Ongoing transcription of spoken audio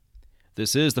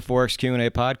This is the Forex Q&A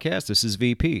podcast. This is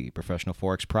VP, professional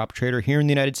Forex prop trader here in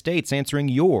the United States, answering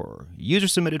your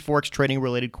user-submitted Forex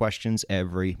trading-related questions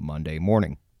every Monday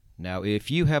morning. Now, if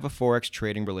you have a Forex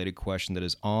trading-related question that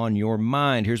is on your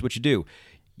mind, here's what you do.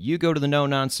 You go to the No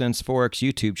Nonsense Forex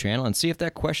YouTube channel and see if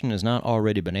that question has not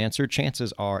already been answered.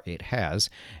 Chances are it has.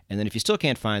 And then if you still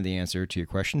can't find the answer to your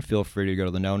question, feel free to go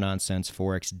to the No Nonsense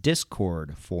Forex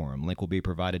Discord forum. Link will be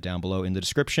provided down below in the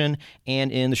description and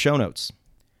in the show notes.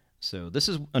 So this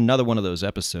is another one of those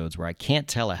episodes where I can't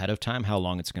tell ahead of time how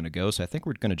long it's going to go, so I think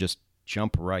we're going to just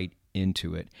jump right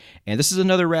into it. And this is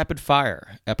another rapid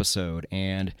fire episode,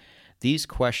 and these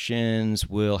questions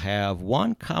will have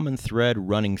one common thread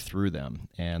running through them,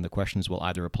 and the questions will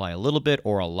either apply a little bit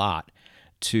or a lot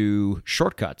to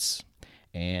shortcuts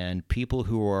and people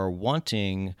who are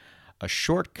wanting a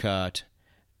shortcut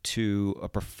to a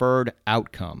preferred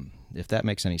outcome, if that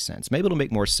makes any sense. Maybe it'll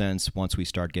make more sense once we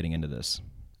start getting into this.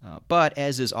 But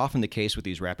as is often the case with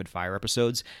these rapid-fire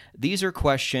episodes, these are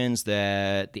questions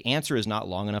that the answer is not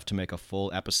long enough to make a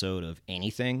full episode of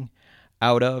anything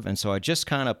out of, and so I just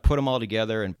kind of put them all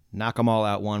together and knock them all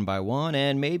out one by one,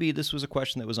 and maybe this was a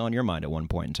question that was on your mind at one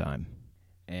point in time.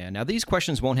 And now these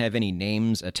questions won't have any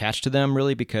names attached to them,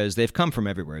 really, because they've come from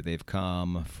everywhere. They've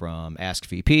come from Ask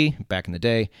VP back in the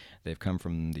day. They've come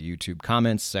from the YouTube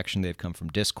comments section. They've come from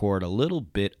Discord, a little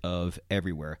bit of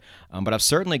everywhere. But I've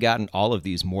certainly gotten all of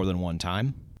these more than one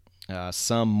time,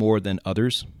 some more than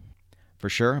others, for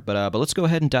sure. But let's go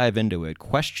ahead and dive into it.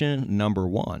 Question number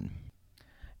 1.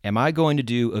 Am I going to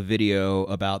do a video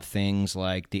about things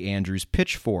like the Andrews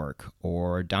Pitchfork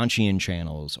or Donchian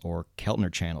channels or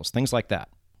Keltner channels, things like that?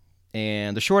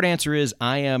 And the short answer is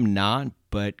I am not,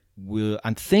 but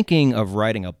I'm thinking of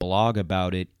writing a blog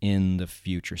about it in the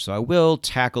future. So I will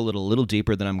tackle it a little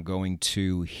deeper than I'm going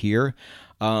to here.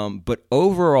 But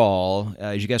overall,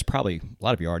 as you guys probably, a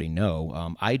lot of you already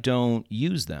know, I don't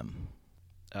use them.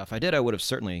 If I did, I would have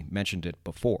certainly mentioned it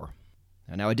before.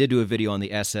 Now, I did do a video on the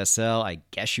SSL. I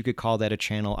guess you could call that a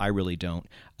channel. I really don't.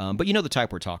 But you know the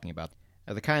type we're talking about.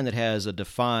 The kind that has a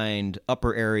defined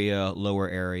upper area, lower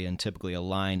area, and typically a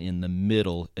line in the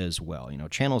middle as well. You know,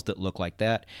 channels that look like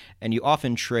that. And you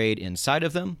often trade inside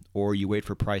of them, or you wait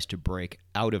for price to break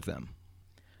out of them.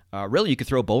 Really, you could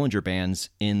throw Bollinger Bands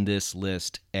in this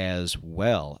list as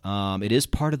well. It is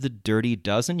part of the Dirty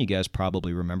Dozen. You guys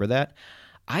probably remember that.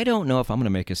 I don't know if I'm going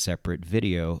to make a separate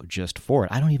video just for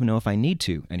it. I don't even know if I need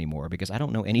to anymore because I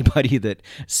don't know anybody that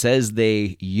says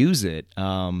they use it.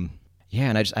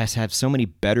 And I just have so many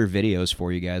better videos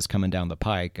for you guys coming down the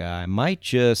pike. I might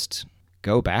just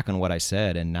go back on what I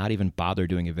said and not even bother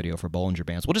doing a video for Bollinger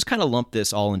Bands. We'll just kind of lump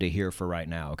this all into here for right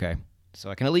now, okay? So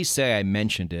I can at least say I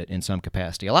mentioned it in some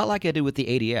capacity. A lot like I did with the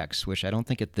ADX, which I don't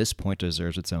think at this point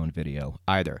deserves its own video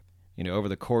either. You know, over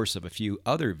the course of a few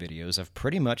other videos, I've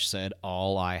pretty much said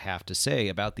all I have to say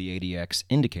about the ADX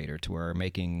indicator, to where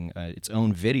making its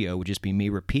own video would just be me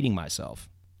repeating myself.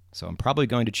 So I'm probably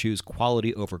going to choose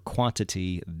quality over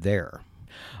quantity there.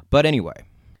 But anyway,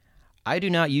 I do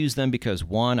not use them because,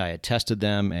 one, I had tested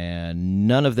them and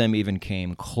none of them even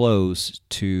came close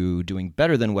to doing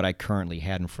better than what I currently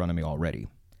had in front of me already.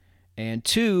 And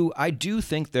two, I do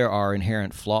think there are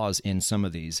inherent flaws in some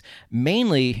of these.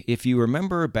 Mainly, if you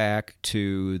remember back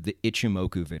to the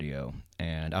Ichimoku video,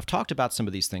 and I've talked about some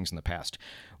of these things in the past.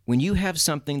 When you have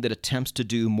something that attempts to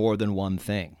do more than one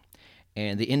thing,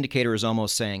 and the indicator is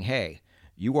almost saying, hey,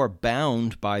 you are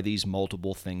bound by these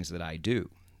multiple things that I do.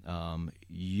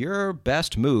 Your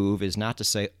best move is not to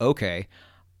say, okay,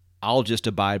 I'll just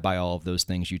abide by all of those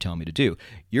things you tell me to do.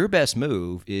 Your best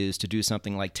move is to do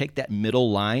something like take that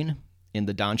middle line in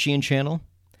the Donchian channel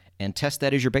and test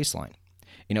that as your baseline.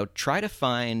 You know, try to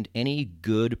find any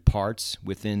good parts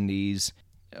within these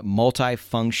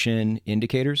multi-function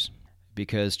indicators,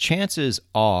 because chances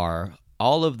are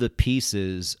all of the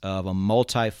pieces of a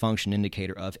multi-function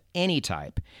indicator of any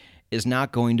type is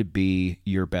not going to be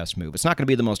your best move. It's not going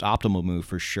to be the most optimal move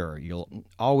for sure. You'll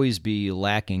always be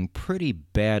lacking pretty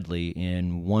badly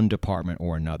in one department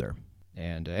or another.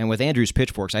 And with Andrews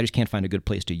Pitchforks, I just can't find a good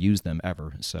place to use them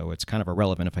ever, so it's kind of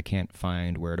irrelevant if I can't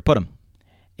find where to put them.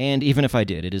 And even if I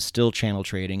did, it is still channel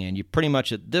trading, and you pretty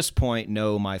much at this point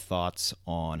know my thoughts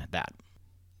on that.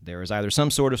 There is either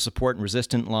some sort of support and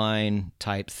resistance line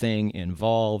type thing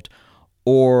involved,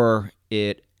 or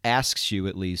it asks you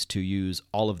at least to use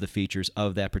all of the features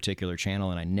of that particular channel,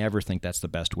 and I never think that's the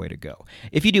best way to go.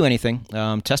 If you do anything,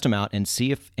 test them out and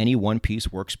see if any one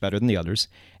piece works better than the others,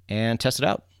 and test it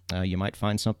out. You might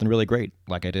find something really great,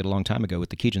 like I did a long time ago with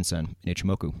the Kijun-sen in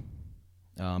Ichimoku.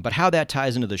 But how that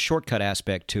ties into the shortcut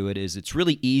aspect to it is it's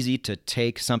really easy to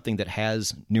take something that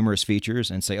has numerous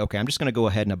features and say, okay, I'm just going to go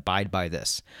ahead and abide by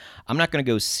this. I'm not going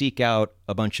to go seek out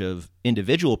a bunch of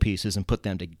individual pieces and put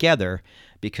them together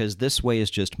because this way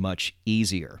is just much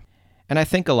easier. And I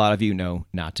think a lot of you know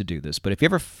not to do this, but if you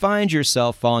ever find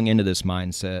yourself falling into this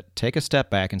mindset, take a step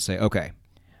back and say, okay,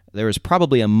 there is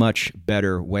probably a much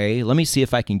better way. Let me see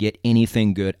if I can get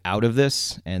anything good out of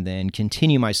this and then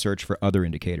continue my search for other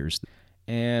indicators.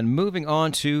 And moving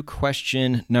on to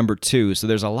question number 2. So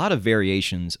there's a lot of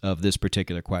variations of this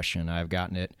particular question. I've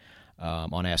gotten it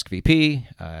on Ask VP.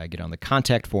 I get it on the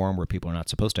contact forum where people are not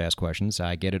supposed to ask questions.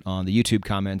 I get it on the YouTube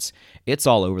comments. It's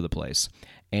all over the place.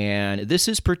 And this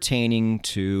is pertaining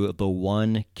to the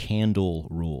 1 candle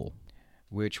rule,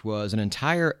 which was an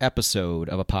entire episode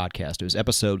of a podcast. It was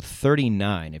episode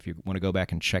 39, if you want to go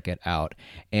back and check it out.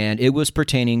 And it was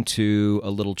pertaining to a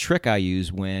little trick I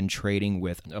use when trading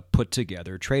with a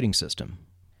put-together trading system.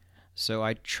 So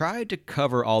I tried to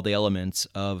cover all the elements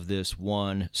of this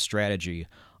one strategy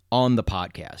on the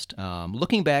podcast.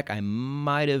 Looking back, I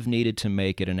might have needed to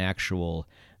make it an actual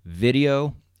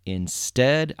video.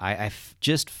 Instead, I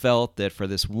just felt that for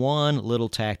this one little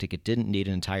tactic, it didn't need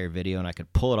an entire video, and I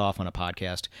could pull it off on a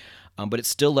podcast, but it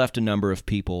still left a number of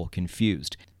people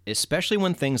confused, especially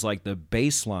when things like the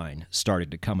baseline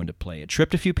started to come into play. It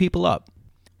tripped a few people up.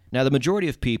 Now, the majority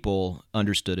of people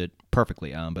understood it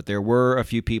perfectly, but there were a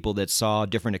few people that saw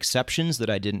different exceptions that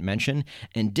I didn't mention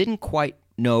and didn't quite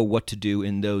know what to do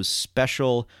in those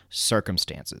special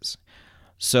circumstances.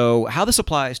 So how this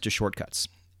applies to shortcuts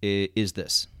is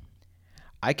this.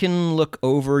 I can look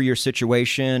over your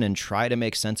situation and try to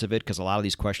make sense of it because a lot of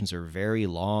these questions are very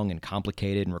long and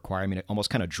complicated and require me to almost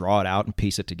kind of draw it out and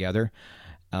piece it together,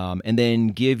 and then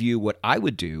give you what I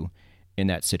would do in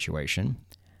that situation.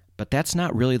 But that's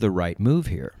not really the right move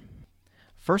here.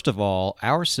 First of all,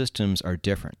 our systems are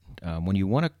different. When you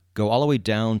want to go all the way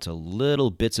down to little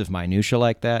bits of minutia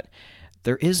like that,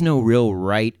 there is no real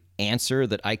right answer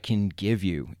that I can give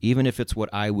you, even if it's what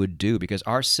I would do, because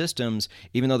our systems,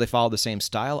 even though they follow the same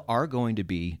style, are going to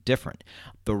be different.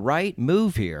 The right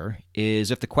move here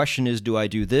is, if the question is, do I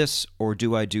do this or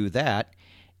do I do that,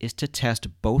 is to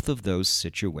test both of those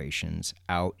situations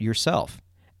out yourself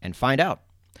and find out.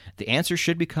 The answer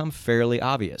should become fairly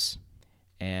obvious.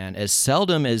 And as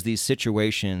seldom as these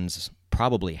situations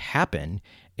probably happen,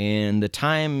 in the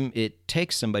time it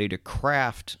takes somebody to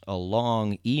craft a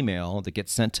long email that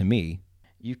gets sent to me,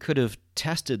 you could have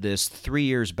tested this 3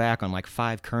 years back on like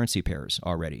 5 currency pairs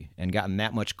already and gotten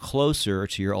that much closer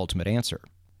to your ultimate answer.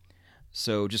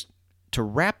 So just to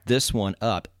wrap this one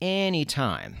up,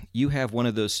 anytime you have one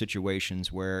of those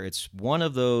situations where it's one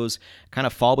of those kind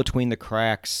of fall between the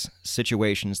cracks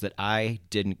situations that I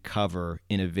didn't cover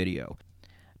in a video,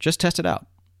 just test it out.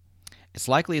 It's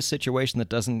likely a situation that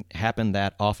doesn't happen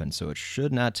that often, so it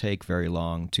should not take very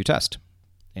long to test.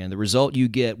 And the result you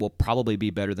get will probably be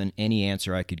better than any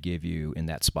answer I could give you in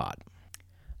that spot.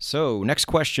 So, next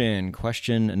question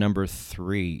number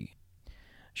 3.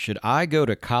 Should I go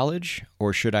to college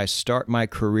or should I start my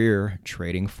career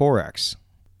trading Forex?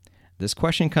 This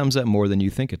question comes up more than you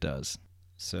think it does.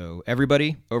 So,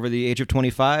 everybody over the age of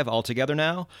 25, all together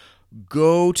now,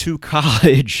 go to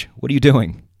college. What are you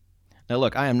doing? Now,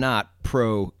 look, I am not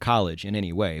pro-college in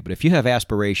any way, but if you have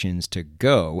aspirations to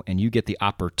go and you get the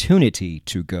opportunity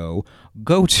to go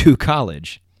to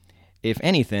college. If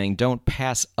anything, don't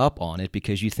pass up on it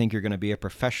because you think you're going to be a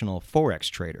professional Forex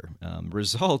trader.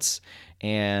 Results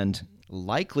and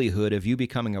likelihood of you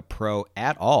becoming a pro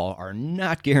at all are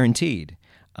not guaranteed.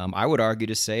 I would argue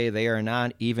to say they are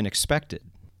not even expected.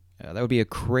 That would be a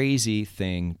crazy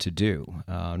thing to do.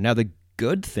 Now, the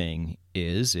good thing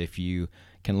is if you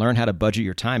can learn how to budget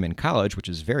your time in college, which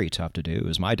is very tough to do,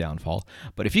 is my downfall.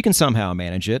 But if you can somehow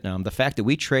manage it, the fact that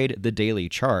we trade the daily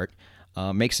chart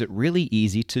makes it really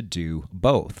easy to do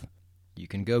both. You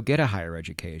can go get a higher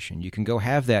education, you can go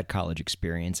have that college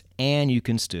experience, and you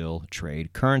can still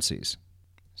trade currencies.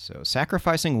 So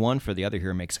sacrificing one for the other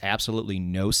here makes absolutely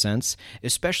no sense,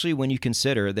 especially when you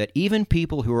consider that even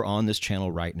people who are on this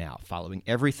channel right now, following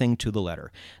everything to the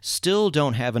letter, still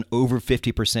don't have an over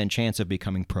 50% chance of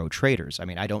becoming pro traders. I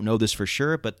mean, I don't know this for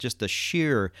sure, but just the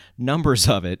sheer numbers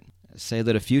of it say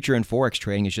that a future in Forex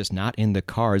trading is just not in the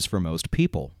cards for most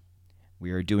people.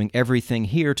 We are doing everything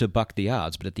here to buck the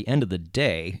odds, but at the end of the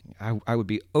day, I would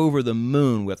be over the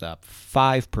moon with a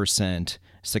 5%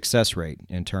 success rate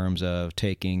in terms of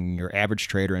taking your average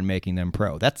trader and making them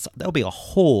pro. That'll be a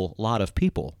whole lot of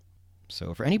people.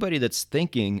 So for anybody that's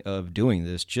thinking of doing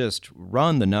this, just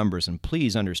run the numbers and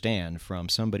please understand from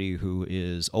somebody who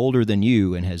is older than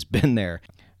you and has been there,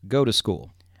 go to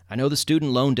school. I know the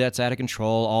student loan debt's out of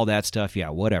control, all that stuff, yeah,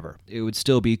 whatever. It would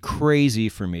still be crazy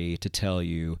for me to tell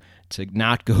you to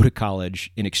not go to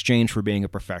college in exchange for being a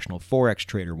professional Forex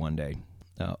trader one day.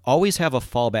 Always have a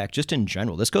fallback just in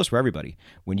general. This goes for everybody.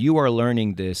 When you are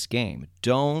learning this game,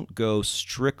 don't go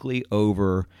strictly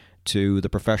over to the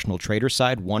professional trader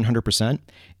side 100%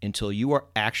 until you are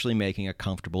actually making a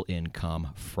comfortable income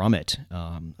from it.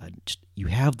 You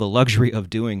have the luxury of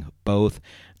doing both.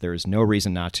 There is no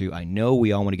reason not to. I know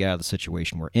we all want to get out of the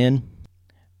situation we're in.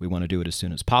 We want to do it as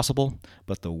soon as possible.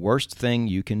 But the worst thing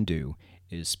you can do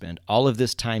is spend all of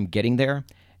this time getting there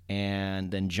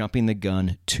and then jumping the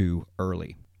gun too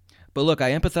early. But look,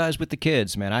 I empathize with the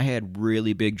kids, man. I had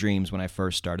really big dreams when I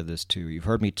first started this too. You've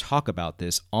heard me talk about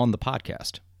this on the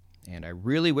podcast. And I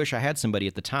really wish I had somebody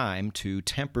at the time to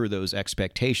temper those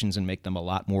expectations and make them a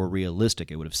lot more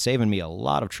realistic. It would have saved me a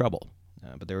lot of trouble.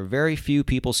 But there were very few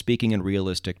people speaking in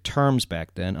realistic terms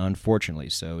back then, unfortunately.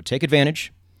 So take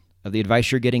advantage of the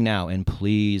advice you're getting now, and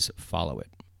please follow it.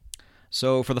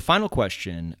 So for the final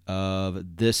question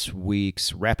of this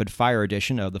week's rapid fire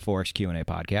edition of the Forex Q&A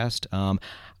podcast,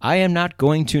 I am not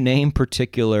going to name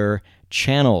particular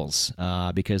channels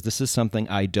because this is something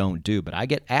I don't do, but I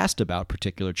get asked about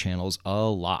particular channels a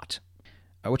lot,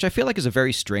 which I feel like is a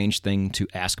very strange thing to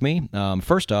ask me.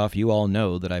 First off, you all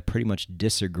know that I pretty much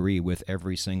disagree with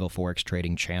every single Forex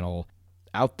trading channel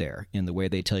out there in the way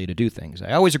they tell you to do things.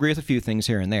 I always agree with a few things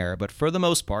here and there, but for the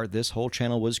most part, this whole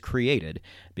channel was created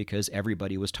because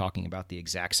everybody was talking about the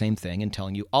exact same thing and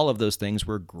telling you all of those things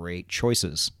were great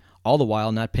choices, all the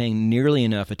while not paying nearly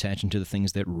enough attention to the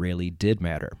things that really did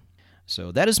matter.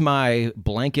 So that is my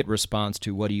blanket response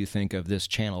to what do you think of this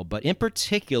channel, but in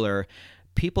particular,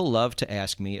 people love to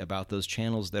ask me about those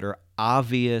channels that are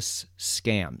obvious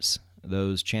scams.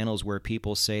 Those channels where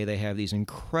people say they have these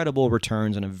incredible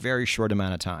returns in a very short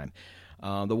amount of time.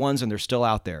 The ones, and they're still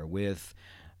out there, with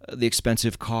the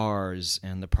expensive cars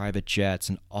and the private jets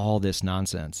and all this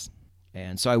nonsense.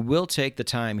 And so I will take the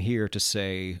time here to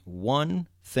say one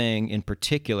thing in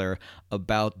particular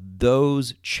about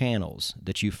those channels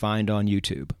that you find on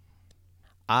YouTube.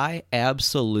 I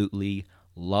absolutely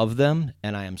love them,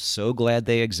 and I am so glad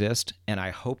they exist, and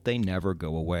I hope they never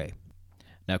go away.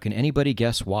 Now, can anybody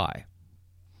guess why?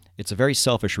 It's a very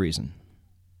selfish reason.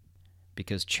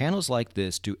 Because channels like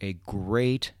this do a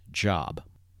great job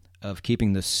of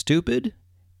keeping the stupid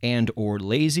and or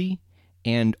lazy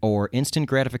and or instant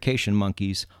gratification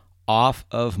monkeys off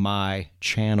of my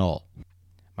channel.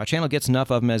 My channel gets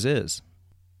enough of them as is.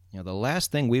 You know, the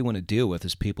last thing we want to deal with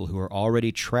is people who are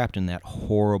already trapped in that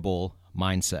horrible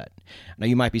mindset. Now,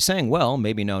 you might be saying, well,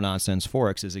 maybe No Nonsense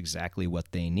Forex is exactly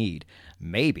what they need.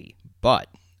 Maybe, but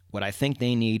what I think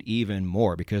they need even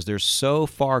more, because they're so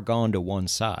far gone to one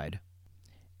side,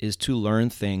 is to learn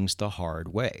things the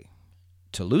hard way,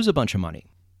 to lose a bunch of money,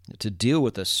 to deal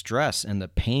with the stress and the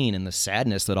pain and the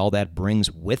sadness that all that brings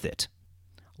with it.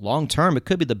 Long term, it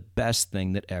could be the best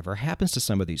thing that ever happens to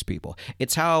some of these people.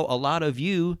 It's how a lot of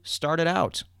you started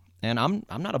out. And I'm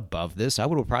not above this. I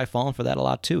would have probably fallen for that a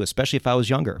lot too, especially if I was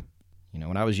younger. You know,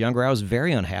 when I was younger, I was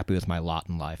very unhappy with my lot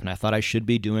in life, and I thought I should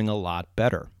be doing a lot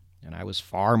better. And I was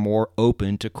far more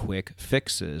open to quick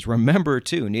fixes. Remember,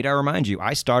 too, need I remind you,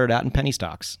 I started out in penny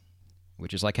stocks,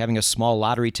 which is like having a small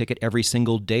lottery ticket every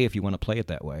single day if you want to play it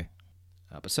that way.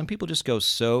 But some people just go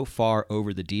so far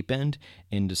over the deep end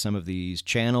into some of these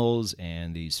channels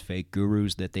and these fake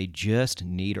gurus that they just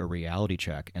need a reality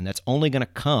check. And that's only going to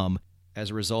come as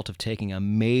a result of taking a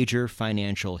major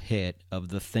financial hit of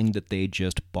the thing that they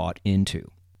just bought into.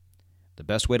 The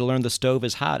best way to learn the stove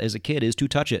is hot as a kid is to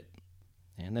touch it.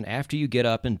 And then after you get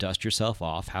up and dust yourself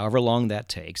off, however long that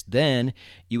takes, then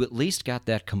you at least got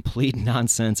that complete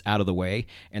nonsense out of the way,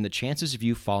 and the chances of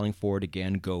you falling for it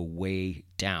again go way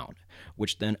down,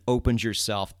 which then opens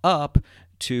yourself up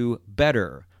to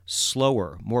better,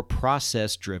 slower, more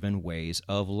process-driven ways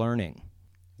of learning,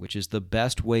 which is the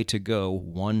best way to go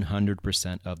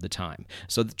 100% of the time.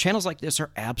 So the channels like this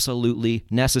are absolutely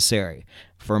necessary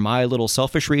for my little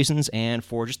selfish reasons and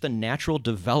for just the natural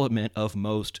development of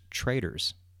most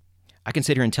traders. I can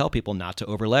sit here and tell people not to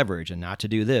over-leverage and not to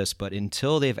do this, but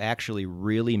until they've actually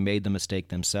really made the mistake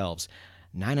themselves,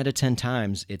 9 out of 10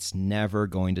 times, it's never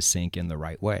going to sink in the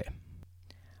right way.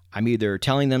 I'm either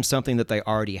telling them something that they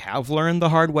already have learned the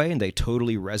hard way and they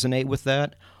totally resonate with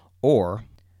that, or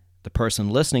the person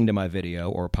listening to my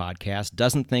video or podcast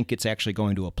doesn't think it's actually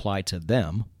going to apply to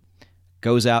them,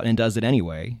 goes out and does it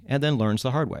anyway, and then learns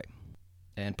the hard way.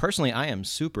 And personally, I am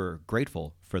super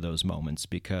grateful for those moments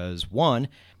because, one,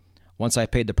 once I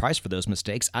paid the price for those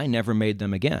mistakes, I never made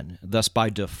them again. Thus, by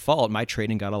default, my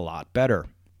trading got a lot better.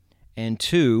 And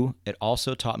two, it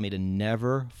also taught me to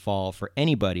never fall for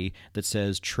anybody that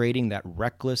says trading that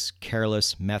reckless,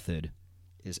 careless method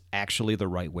is actually the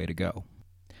right way to go.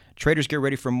 Traders, get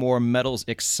ready for more metals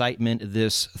excitement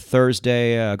this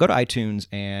Thursday. Go to iTunes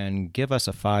and give us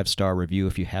a 5-star review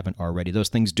if you haven't already. Those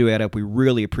things do add up. We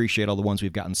really appreciate all the ones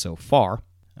we've gotten so far.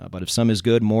 But if some is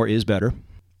good, more is better.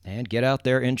 And get out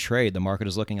there and trade. The market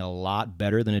is looking a lot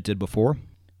better than it did before.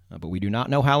 But we do not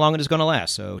know how long it is going to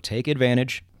last. So take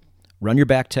advantage. Run your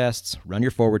back tests, run your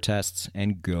forward tests,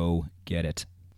 and go get it.